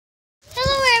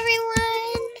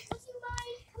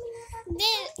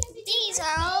these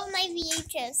are all of my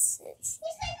VHSs.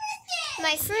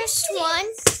 My first one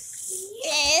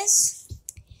is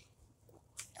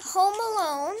Home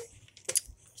Alone.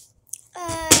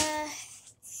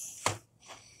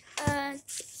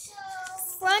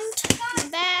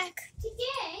 Front, back,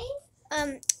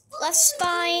 left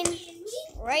spine,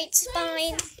 right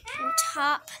spine, and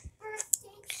top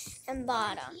and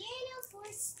bottom.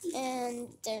 And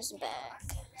there's back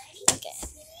again.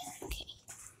 Okay.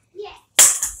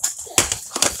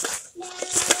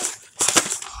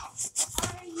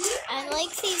 I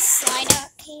like these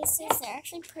slide-out cases. They're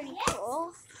actually pretty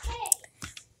cool.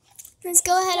 Let's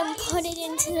go ahead and put it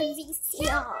into the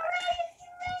VCR.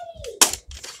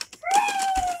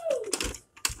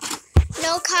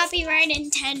 No copyright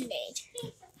intended.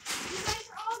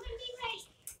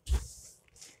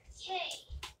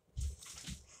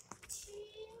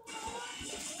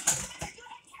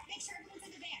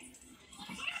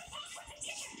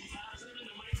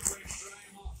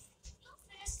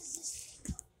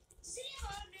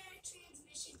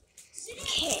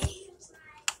 Okay.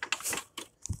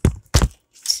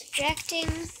 Subjecting.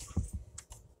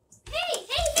 Hey,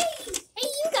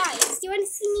 you guys. Do you want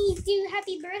to see me do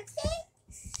happy birthday?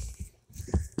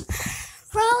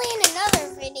 Probably in another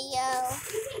video.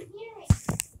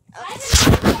 Okay.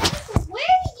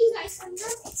 Where did you guys come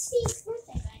from? It's Steve's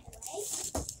birthday, by the way.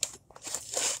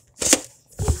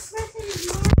 Steve's birthday is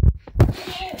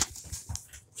March.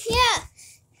 Yeah.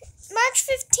 March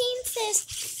 15th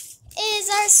is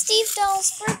our Steve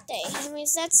doll's birthday.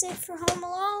 Anyways, that's it for Home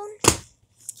Alone.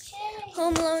 Okay.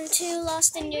 Home Alone 2,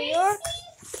 Lost in New York.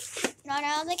 Not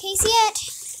out of the case yet.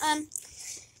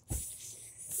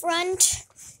 Front,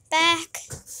 back,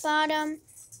 bottom,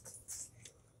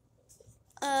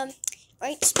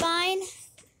 right spine,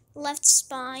 left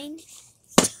spine,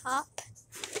 top,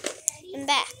 and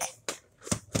back.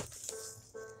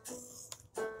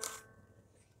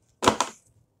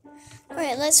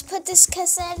 Alright, let's put this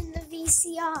cassette in the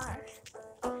VCR.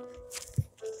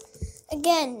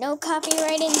 Again, no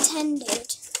copyright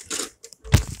intended.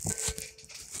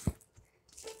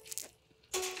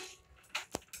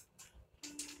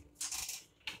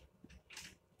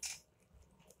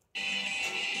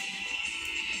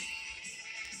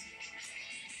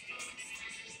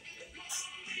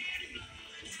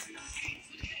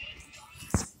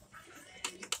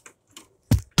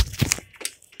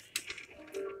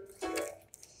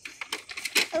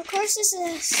 Of course, this is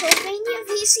a Sylvania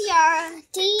VCR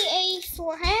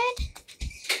DA4 head,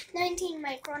 19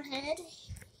 micron head.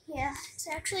 Yeah, it's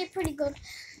actually pretty good.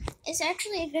 It's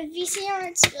actually a good VCR.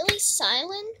 It's really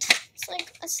silent. It's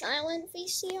like a silent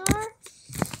VCR.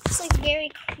 It's like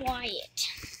very quiet,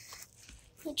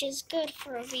 which is good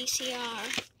for a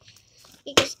VCR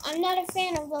because I'm not a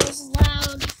fan of those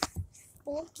loud,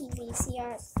 bulky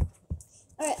VCRs.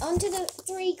 Alright, onto the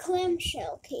 3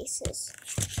 clamshell cases.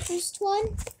 First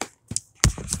one,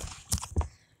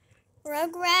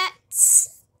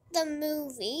 Rugrats, the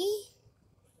movie.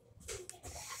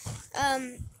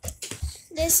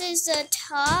 This is the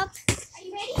top,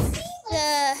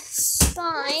 the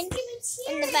spine,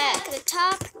 and the back. The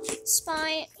top,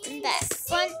 spine, and back.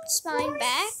 Front, spine,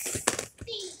 back.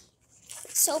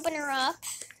 Let's open her up.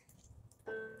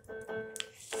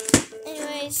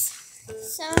 Anyways,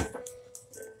 so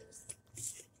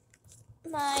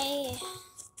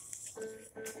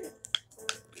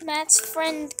Matt's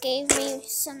friend gave me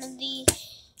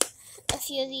a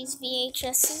few of these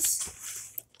VHSs.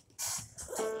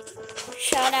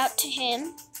 Shout out to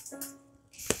him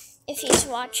if he's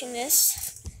watching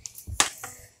this.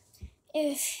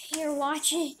 If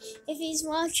he's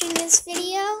watching this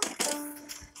video,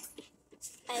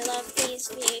 I love these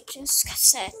VHS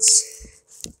cassettes.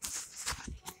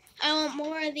 I want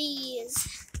more of these.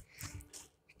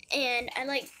 And I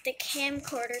like the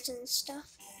camcorders and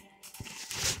stuff.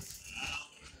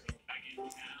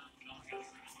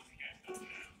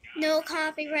 No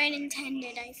copyright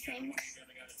intended, I think.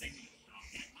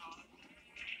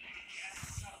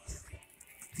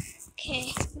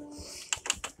 Okay.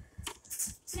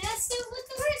 Master, what's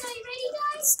the word? Are you ready,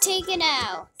 guys? Let's take it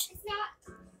out. It's not.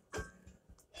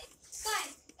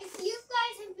 Guys, if you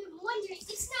guys have been wondering,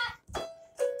 it's not.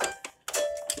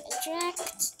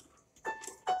 Eject.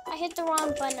 I hit the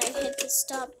wrong button. I hit the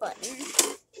stop button.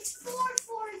 It's 4,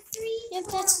 4, 3. Yep,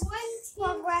 that's 1, 2,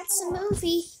 Rugrats the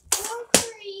movie. 4,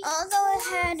 3. Although it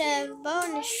had a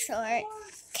bonus short,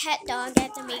 Cat Dog,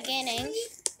 at the beginning.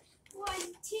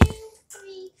 1, 2,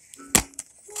 3,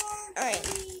 4. Alright.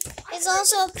 It's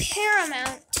also a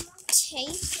Paramount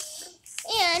tape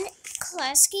and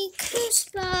Klasky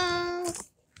Kuspo.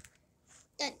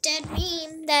 That dead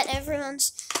meme that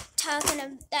everyone's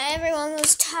that everyone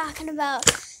was talking about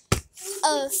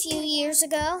a few years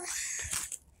ago.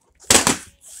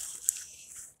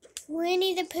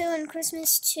 Winnie the Pooh and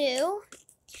Christmas 2.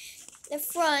 The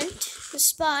front, the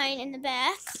spine, and the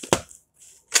back.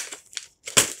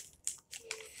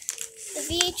 The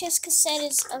VHS cassette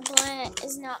is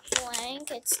not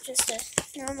blank. It's just a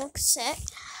normal cassette.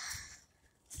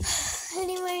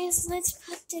 Anyways, let's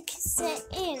put the cassette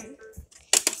in.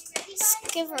 Let's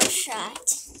give her a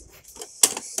shot.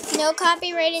 No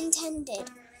copyright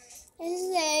intended. This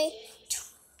is a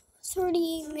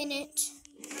 38-minute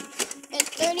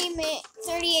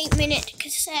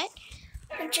cassette,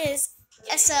 which is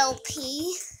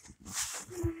SLP.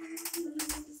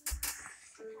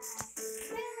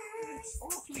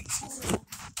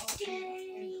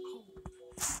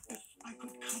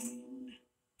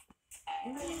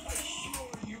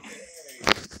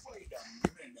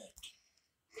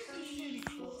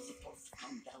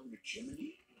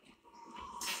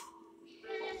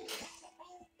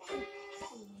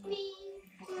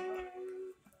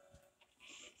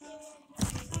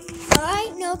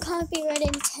 Alright, no copyright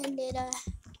intended.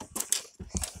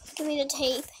 Give me the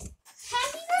tape.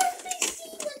 Happy birthday,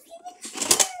 Steve!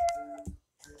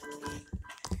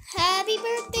 Happy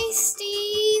birthday,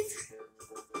 Steve!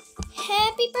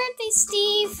 Happy birthday,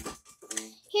 Steve!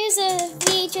 Here's a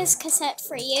VHS cassette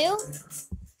for you.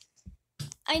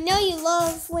 I know you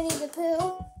love Winnie the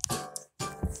Pooh.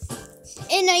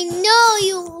 And I know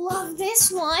you'll love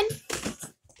this one.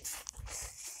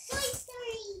 Toy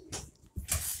Story!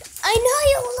 I know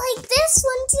you'll like this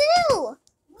one too.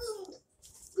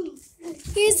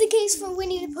 Here's the case for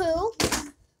Winnie the Pooh.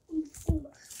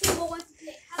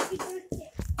 Happy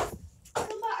birthday.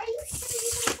 Grandma, are you sure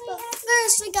you can play But Happy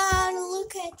first, we gotta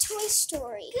look at Toy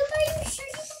Story. Grandma, are you sure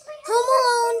you can play Home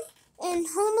Alone and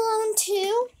Home Alone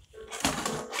 2.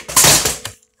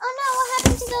 Oh no, what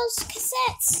happened to those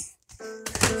cassettes?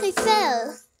 They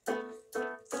fell.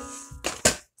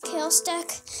 Okay, I'll stack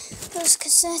those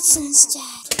cassettes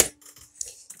instead.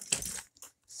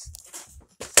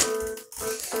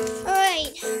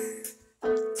 Alright.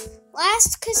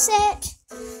 Last cassette.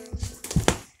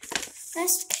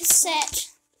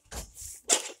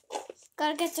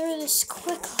 Gotta get through this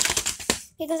quickly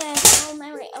because I have no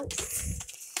memory. Oh.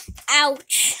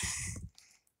 Ouch.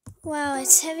 Wow,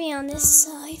 it's heavy on this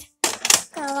side.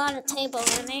 Got a lot of tape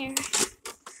over there.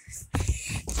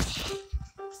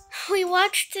 We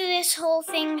watched this whole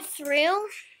thing through.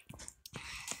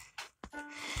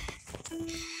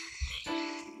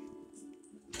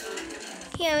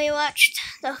 Yeah, we watched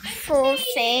the full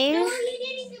thing. No, you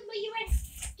didn't, but you went.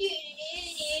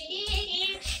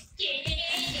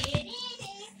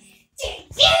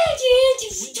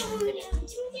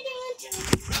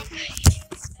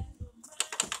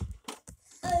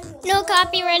 No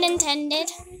copyright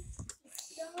intended.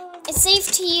 It's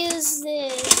safe to use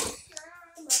the.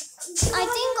 I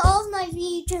think all of my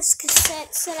VHS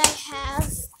cassettes that I have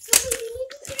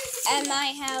at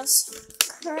my house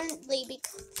currently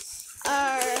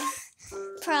are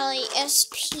probably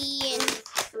SP and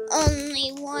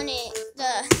only wanted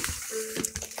the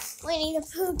Winnie the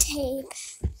Pooh tape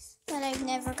that I've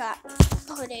never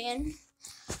put in.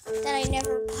 I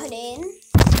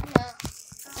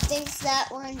think that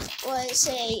one was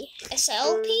a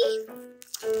SLP.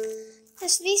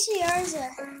 This VCR is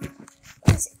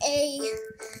a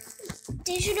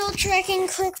digital track and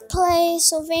click play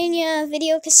Sylvania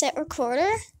video cassette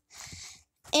recorder.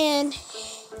 And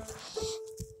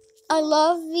I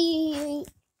love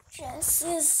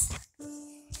VHS's.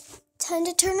 Time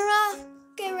to turn her off.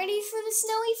 Get ready for the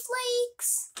snowy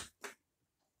flakes.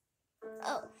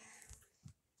 Oh.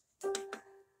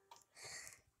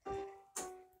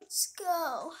 Let's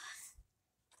go.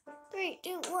 3,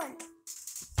 2, 1.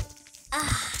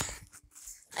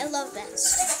 I love that.